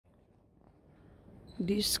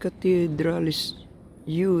This cathedral is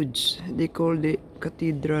huge. They call the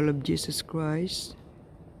Cathedral of Jesus Christ.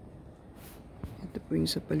 Ito po yung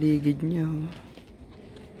sa paligid niya. Oh.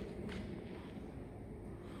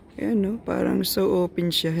 Ayan, no? Parang so open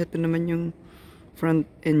siya. Ito naman yung front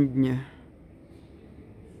end niya.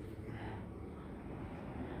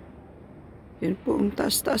 Yan po, ang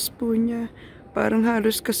taas-taas po niya. Parang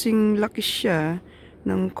halos kasing laki siya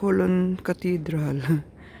ng Cologne Cathedral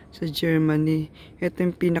sa Germany. Ito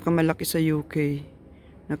yung pinakamalaki sa UK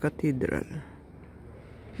na cathedral.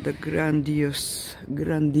 The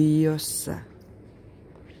Grandiosa.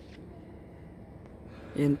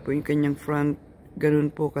 Yan po yung kanyang front.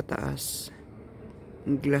 Ganun po kataas.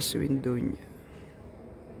 Ang glass window niya.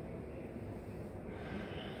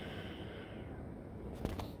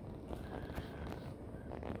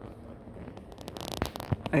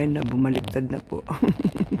 Ayun na, bumaliktad na po.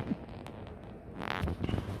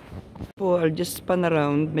 I'll just span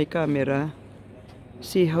around my camera.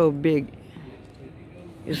 See how big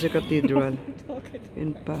is the cathedral.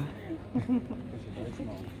 Yan pa.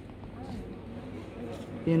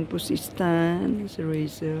 Yan po si Stan, si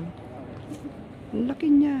Rachel. Ang laki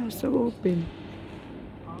niya, so open.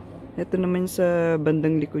 Ito naman sa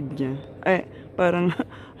bandang likod niya. Ay, parang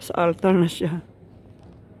sa altar na siya.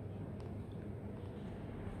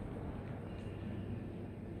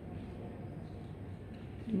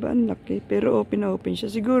 Diba ang laki? Pero open na open siya.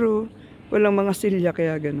 Siguro, walang mga silya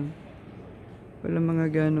kaya gano'n. Walang mga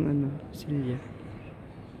ganong silya.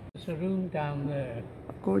 There's a room down there.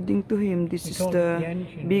 According to him, this is the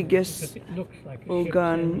biggest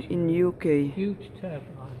organ in UK. Huge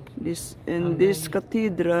turbine. This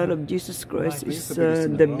cathedral of Jesus Christ is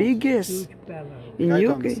the biggest in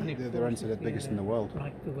UK. The one said the biggest in the world.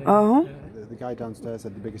 The guy downstairs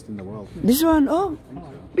said the biggest in the world. This one, oh,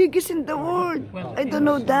 biggest in the world. I don't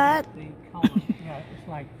know that.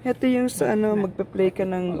 Ito yung sa magpa-play ka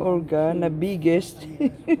ng organ na biggest.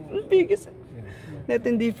 Biggest.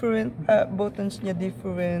 Natin different buttons niya,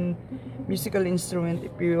 different musical instrument.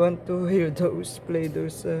 If you want to hear those, play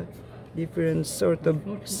those different sort of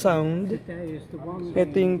sound.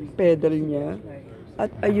 Ito yung pedal niya. At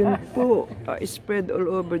ayun po, spread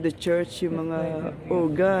all over the church yung mga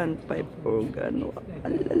organ, pipe organ.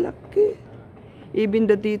 Ang lalaki. Even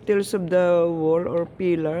the details of the wall or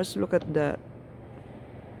pillars, look at that.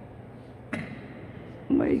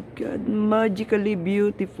 Oh my God, magically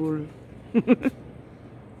beautiful.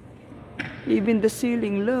 Even the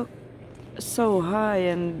ceiling, look, so high,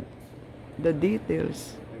 and the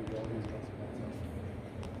details.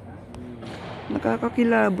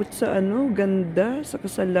 Nakakakilabot sa ganda, sa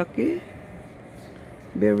kasalaki.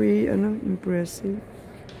 Very, impressive.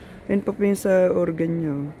 And pa yung sa organ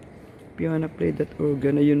nyo. If you wanna play that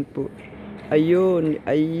organ, ayun po. Ayun,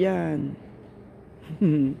 ayan.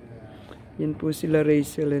 Yan po sila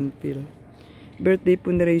Rachel and Phil. Birthday po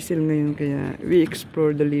ni Rachel ngayon, kaya we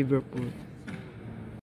explore the Liverpool.